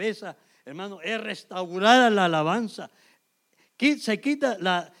la cabeza, hermano, es restaurada la alabanza. Se quita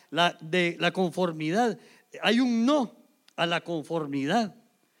la conformidad. Hay un no a la conformidad.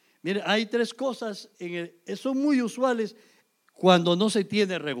 Mire, hay tres cosas son muy usuales cuando no se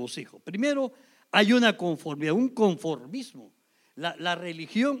tiene regocijo. Primero, hay una conformidad, un conformismo. La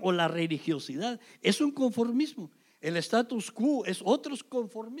religión o la religiosidad es un conformismo. El status quo es otro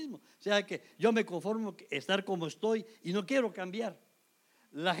conformismo. O sea que yo me conformo estar como estoy y no quiero cambiar.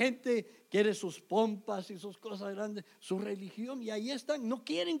 La gente quiere sus pompas y sus cosas grandes, su religión, y ahí están, no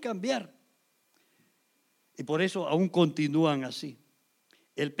quieren cambiar. Y por eso aún continúan así.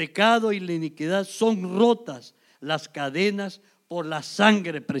 El pecado y la iniquidad son rotas las cadenas por la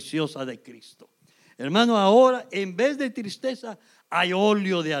sangre preciosa de Cristo. Hermano, ahora en vez de tristeza hay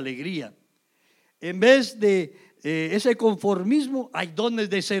óleo de alegría. En vez de ese conformismo hay dones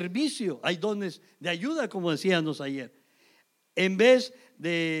de servicio, hay dones de ayuda, como decíamos ayer. En vez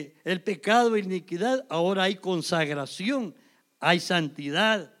de el pecado y la iniquidad, ahora hay consagración, hay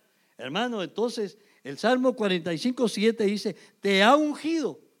santidad. Hermano, entonces el Salmo 45:7 dice: te ha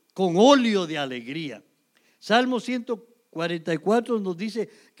ungido con óleo de alegría. Salmo 144 nos dice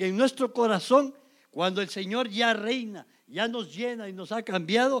que en nuestro corazón, cuando el Señor ya reina, ya nos llena y nos ha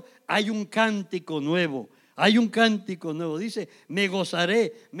cambiado, hay un cántico nuevo. Hay un cántico nuevo. Dice: me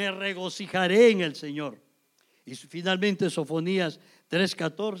gozaré, me regocijaré en el Señor. Y finalmente Sofonías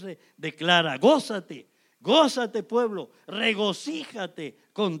 3:14 declara: gózate, gózate pueblo, regocíjate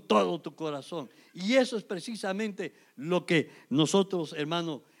con todo tu corazón. Y eso es precisamente lo que nosotros,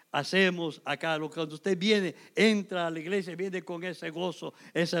 hermano, hacemos acá. Cuando usted viene, entra a la iglesia, viene con ese gozo,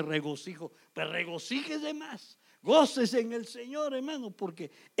 ese regocijo, pero regocíjese más. Gócese en el Señor, hermano,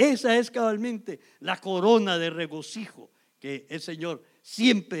 porque esa es cabalmente la corona de regocijo que el Señor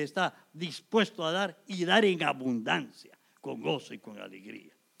siempre está dispuesto a dar, y dar en abundancia, con gozo y con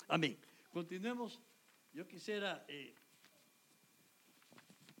alegría. Amén. Continuemos. Yo quisiera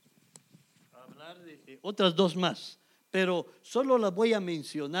hablar de otras dos más, pero solo las voy a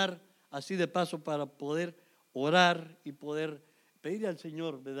mencionar así de paso para poder orar y poder pedir al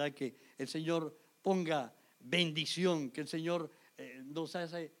Señor, ¿verdad? Que el Señor ponga bendición, que el Señor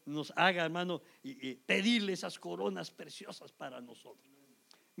nos haga, hermano, y pedirle esas coronas preciosas para nosotros.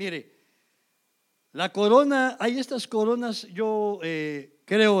 Mire, la corona, hay estas coronas, yo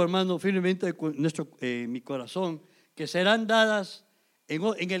creo, hermano, firmemente en mi corazón, que serán dadas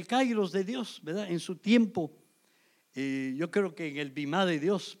en el kairos de Dios, ¿verdad? En su tiempo, yo creo que en el bimá de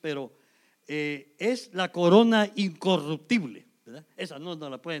Dios, pero es la corona incorruptible, ¿verdad? Esa no nos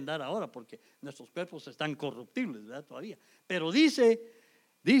la pueden dar ahora porque nuestros cuerpos están corruptibles, ¿verdad? Todavía. Pero dice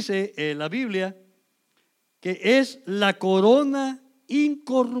la Biblia que es la corona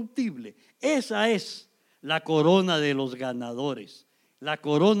incorruptible. Esa es la corona de los ganadores, la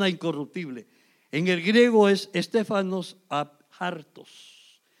corona incorruptible. En el griego es Stéphanos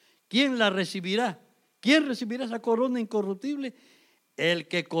Aphartos. ¿Quién la recibirá? ¿Quién recibirá esa corona incorruptible? El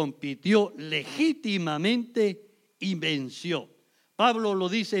que compitió legítimamente y venció. Pablo lo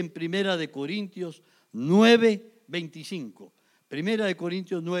dice en 1 Corintios 9:25. 1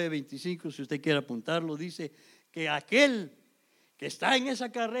 Corintios 9:25, si usted quiere apuntarlo, dice que aquel que está en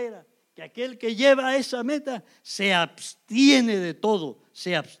esa carrera, que aquel que lleva esa meta, se abstiene de todo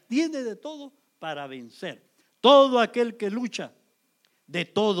para vencer. Todo aquel que lucha, de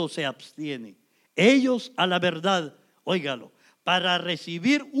todo se abstiene. Ellos a la verdad, óigalo, para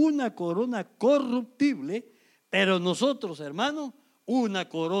recibir una corona corruptible, pero nosotros, hermano, una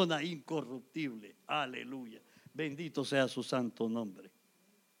corona incorruptible. Aleluya. Bendito sea su santo nombre.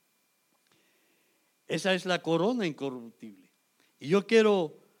 Esa es la corona incorruptible. Y yo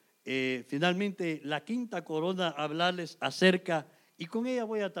quiero finalmente la quinta corona hablarles acerca, y con ella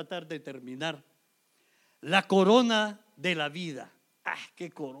voy a tratar de terminar, la corona de la vida. ¡Ah,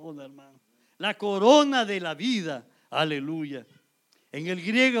 qué corona, hermano! La corona de la vida. Aleluya. En el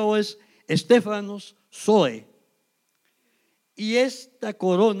griego es Stéphanos Zoe. Y esta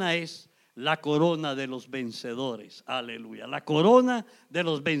corona es la corona de los vencedores. Aleluya. La corona de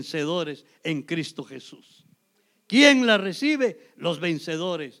los vencedores en Cristo Jesús. ¿Quién la recibe? Los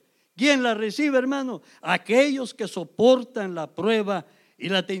vencedores. ¿Quién la recibe, hermano? Aquellos que soportan la prueba y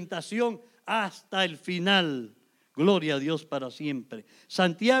la tentación hasta el final. Gloria a Dios para siempre.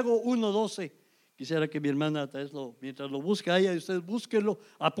 Santiago 1:12. Quisiera que mi hermana, mientras lo busca ella, y usted búsquelo,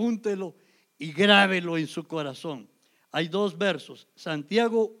 apúntelo y grábelo en su corazón. Hay dos versos.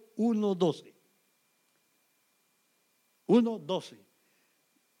 Santiago 1:12. 1:12.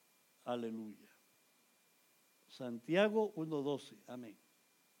 Aleluya. Santiago 1:12. Amén.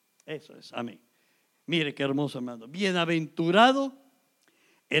 Eso es, amén. Mire qué hermoso, hermano. Bienaventurado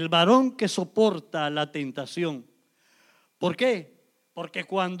el varón que soporta la tentación. ¿Por qué? Porque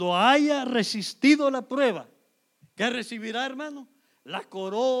cuando haya resistido la prueba, ¿qué recibirá, hermano? La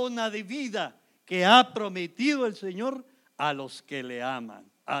corona de vida que ha prometido el Señor a los que le aman.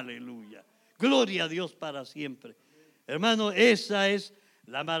 Aleluya. Gloria a Dios para siempre. Hermano, esa es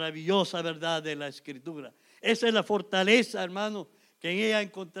la maravillosa verdad de la Escritura. Esa es la fortaleza, hermano, que en ella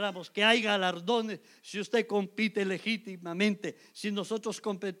encontramos, que hay galardones si usted compite legítimamente, si nosotros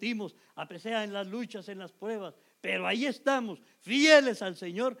competimos, a pesar en las luchas, en las pruebas, pero ahí estamos, fieles al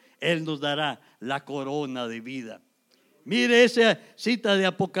Señor, Él nos dará la corona de vida. Mire esa cita de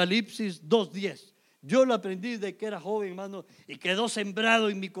Apocalipsis 2:10. Yo lo aprendí de que era joven, hermano, y quedó sembrado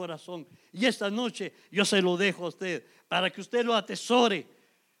en mi corazón. Y esta noche yo se lo dejo a usted para que usted lo atesore.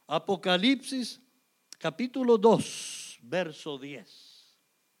 Apocalipsis capítulo 2, verso 10.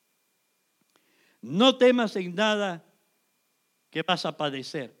 No temas en nada que vas a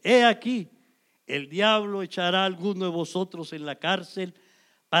padecer. He aquí, el diablo echará a alguno de vosotros en la cárcel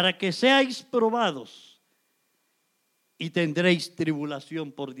para que seáis probados y tendréis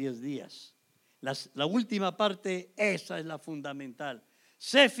tribulación por 10 días. La última parte, esa es la fundamental.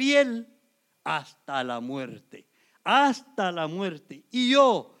 Sé fiel hasta la muerte. Hasta la muerte. Y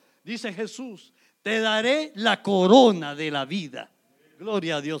yo, dice Jesús, te daré la corona de la vida.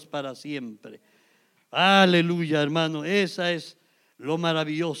 Gloria a Dios para siempre. Aleluya, hermano. Esa es lo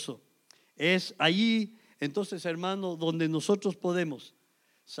maravilloso. Es allí, entonces, hermano, donde nosotros podemos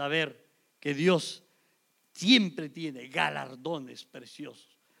saber que Dios siempre tiene galardones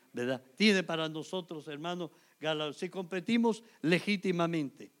preciosos, ¿verdad? Tiene para nosotros, hermano, galardones. Si competimos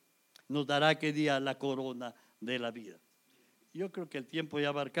legítimamente, nos dará que día la corona de la vida. Yo creo que el tiempo ya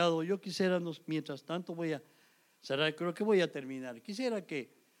abarcado. Yo quisiera, mientras tanto voy a cerrar, creo que voy a terminar. Quisiera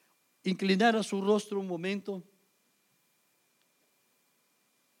que inclinara su rostro un momento.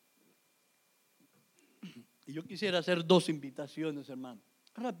 Y yo quisiera hacer 2 invitaciones, hermano,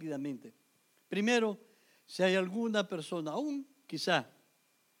 rápidamente. Primero, si hay alguna persona, aún quizá,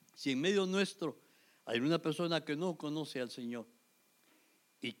 si en medio nuestro hay una persona que no conoce al Señor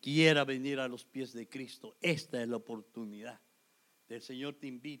y quiera venir a los pies de Cristo, esta es la oportunidad. El Señor te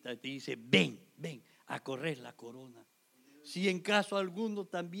invita y te dice, ven a correr la corona. Si en caso alguno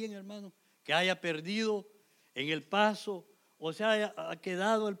también, hermano, que haya perdido en el paso, o se haya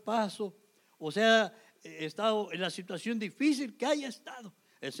quedado el paso, o sea, estado en la situación difícil que haya estado,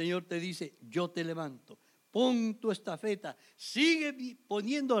 el Señor te dice, yo te levanto, pon tu estafeta, sigue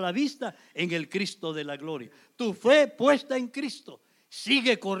poniendo la vista en el Cristo de la gloria. Tu fe puesta en Cristo,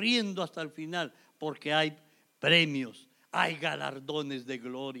 sigue corriendo hasta el final, porque hay premios, hay galardones de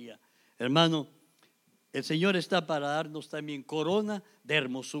gloria. Hermano, el Señor está para darnos también corona de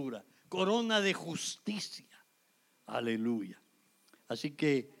hermosura, corona de justicia. Aleluya. Así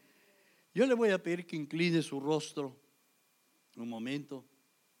que yo le voy a pedir que incline su rostro un momento.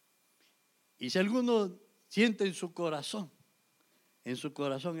 Y si alguno siente en su corazón,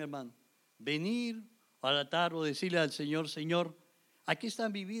 hermano, venir al altar o decirle al Señor, Señor, aquí está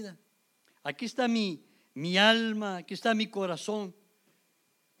mi vida, aquí está mi alma, aquí está mi corazón.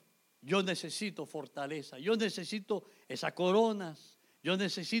 Yo necesito fortaleza, yo necesito esas coronas, yo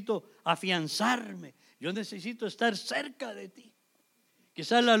necesito afianzarme, yo necesito estar cerca de ti.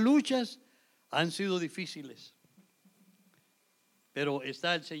 Quizás las luchas han sido difíciles, pero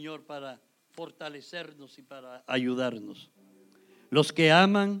está el Señor para fortalecernos y para ayudarnos. Los que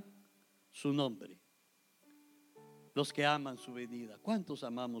aman su nombre, los que aman su venida. ¿Cuántos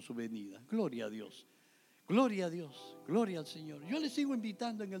amamos su venida? Gloria a Dios. Gloria a Dios, gloria al Señor. Yo le sigo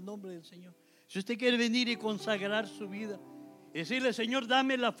invitando en el nombre del Señor. Si usted quiere venir y consagrar su vida, decirle, Señor,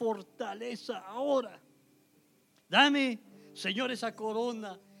 dame la fortaleza ahora. Dame, Señor, esa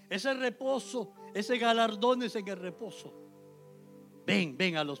corona, ese reposo, ese galardón es en el reposo.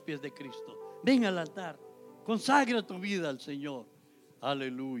 Ven a los pies de Cristo. Ven al altar. Consagra tu vida al Señor.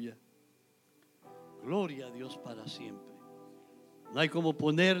 Aleluya. Gloria a Dios para siempre. No hay como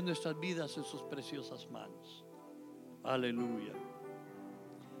poner nuestras vidas en sus preciosas manos. Aleluya.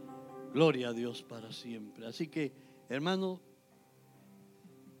 Gloria a Dios para siempre. Así que, hermano,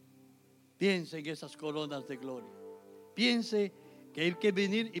 piense en esas coronas de gloria. Piense que hay que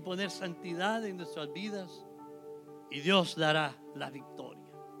venir y poner santidad en nuestras vidas y Dios dará la victoria.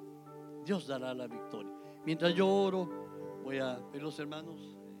 Dios dará la victoria. Mientras yo oro, voy a pedir a los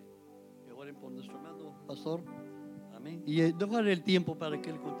hermanos que oren por nuestro hermano pastor. Amén. Y dejar el tiempo para que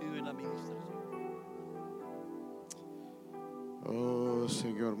él continúe la administración. Oh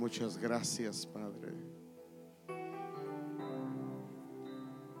Señor, muchas gracias, Padre.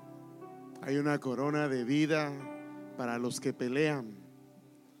 Hay una corona de vida para los que pelean,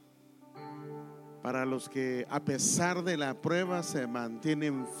 para los que a pesar de la prueba se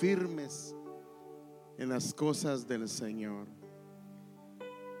mantienen firmes en las cosas del Señor.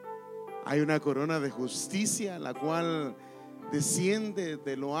 Hay una corona de justicia, la cual desciende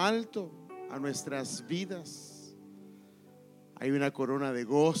de lo alto a nuestras vidas. Hay una corona de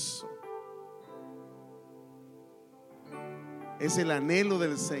gozo. Es el anhelo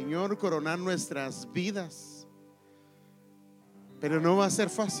del Señor coronar nuestras vidas. Pero no va a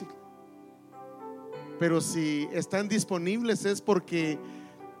ser fácil. Pero si están disponibles es porque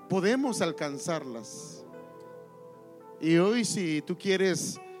podemos alcanzarlas. Y hoy, si tú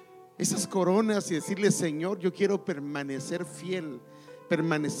quieres esas coronas y decirle: Señor, yo quiero permanecer fiel,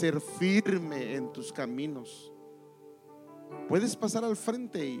 permanecer firme en tus caminos, puedes pasar al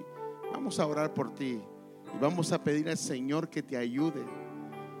frente y vamos a orar por ti. Y vamos a pedir al Señor que te ayude.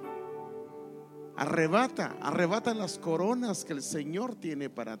 Arrebata las coronas que el Señor tiene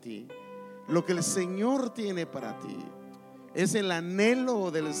para ti. Lo que el Señor tiene para ti es el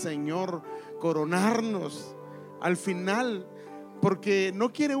anhelo del Señor, coronarnos al final, porque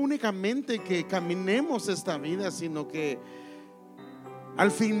no quiere únicamente que caminemos esta vida, sino que al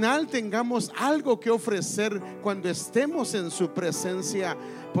final tengamos algo que ofrecer cuando estemos en su presencia.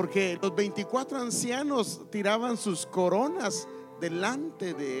 Porque los 24 ancianos tiraban sus coronas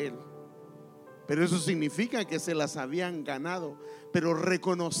delante de él, pero eso significa que se las habían ganado. Pero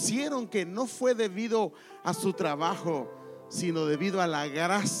reconocieron que no fue debido a su trabajo, sino debido a la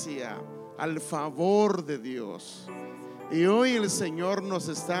gracia, al favor de Dios. Y hoy el Señor nos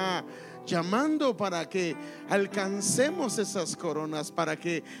está llamando para que alcancemos esas coronas, para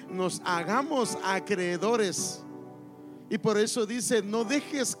que nos hagamos acreedores. Y por eso dice: no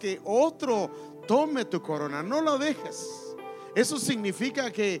dejes que otro tome tu corona, no lo dejes. Eso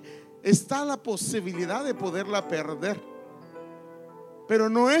significa que está la posibilidad de poderla perder, pero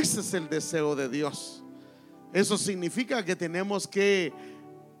no ese es el deseo de Dios. Eso significa que tenemos que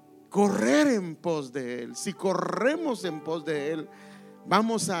correr en pos de Él. Si corremos en pos de Él,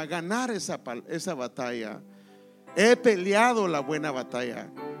 vamos a ganar esa batalla. He peleado la buena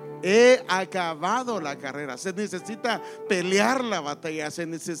batalla, he acabado la carrera. Se necesita pelear la batalla, se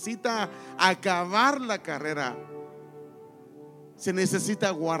necesita acabar la carrera, se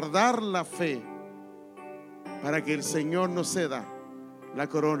necesita guardar la fe para que el Señor nos ceda la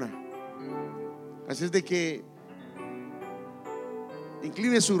corona. Así es de que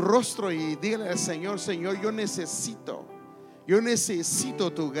incline su rostro y dígale al Señor: Señor, yo necesito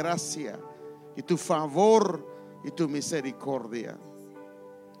tu gracia y tu favor y tu misericordia.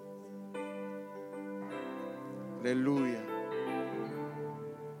 Aleluya.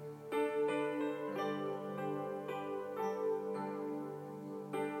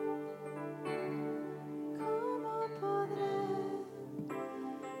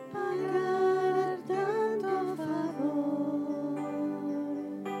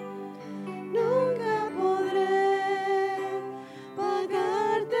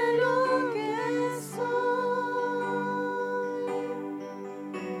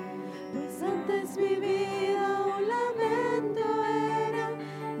 Mi vida un lamento.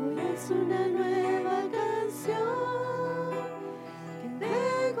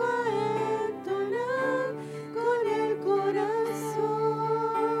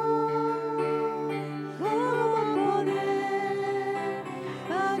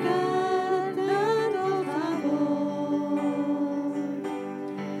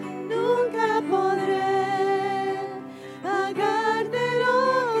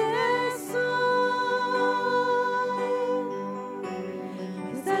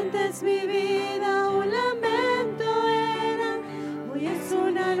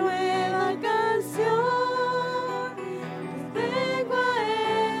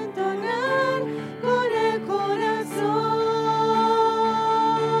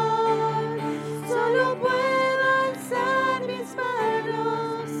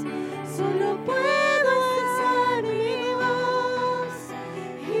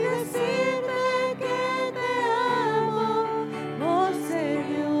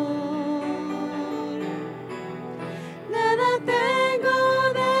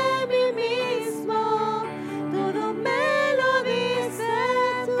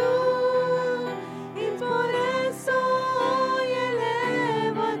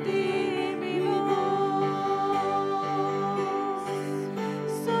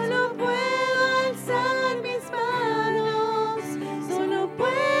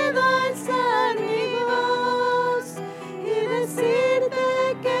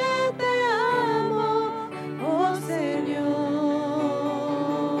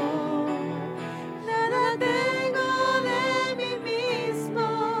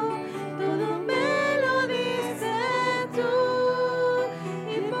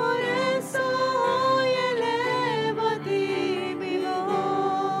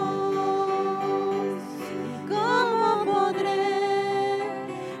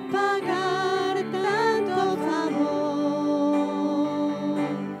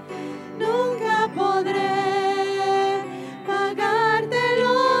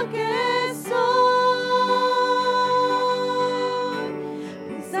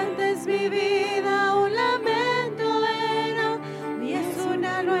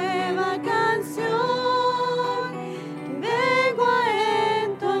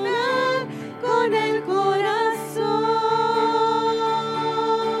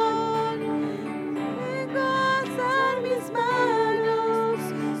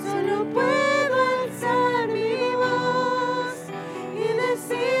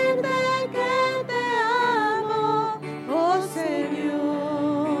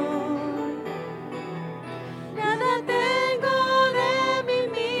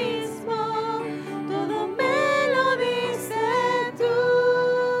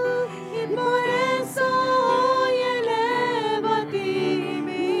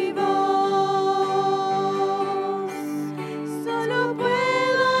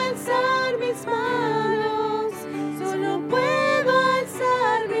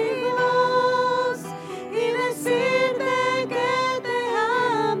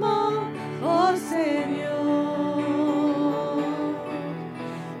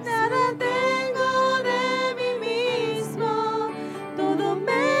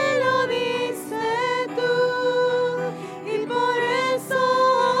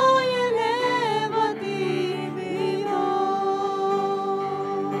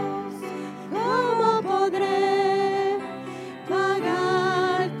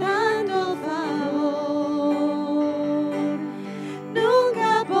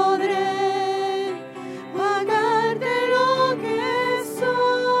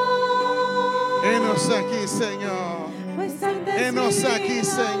 Estamos aquí,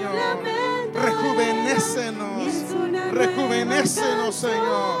 Señor. Rejuvenécenos. Rejuvenécenos,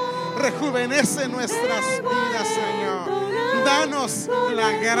 Señor. Rejuvenece nuestras vidas, Señor. Danos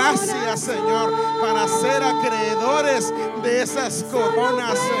la gracia, Señor, para ser acreedores de esas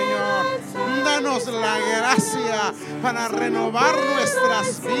coronas, Señor. Danos la gracia para renovar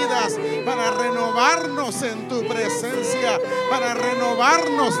nuestras vidas, para renovarnos en tu presencia, para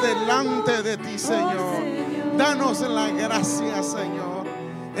renovarnos delante de ti, Señor. Danos la gracia, Señor,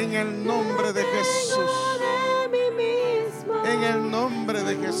 en el nombre de Jesús. En el nombre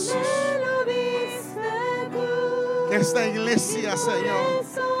de Jesús. Que esta iglesia, Señor,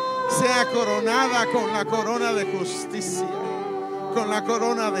 sea coronada con la corona de justicia, con la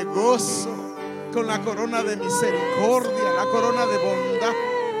corona de gozo, con la corona de misericordia, la corona de bondad,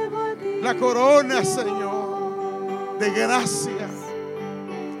 la corona, Señor, de gracia.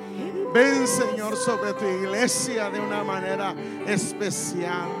 Ven, Señor, sobre tu iglesia de una manera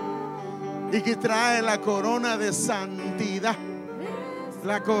especial, y que trae la corona de santidad,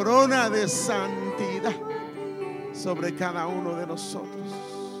 la corona de santidad sobre cada uno de nosotros.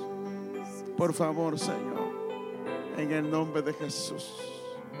 Por favor, Señor, en el nombre de Jesús.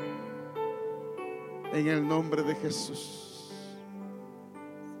 En el nombre de Jesús.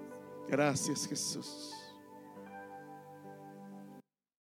 Gracias, Jesús.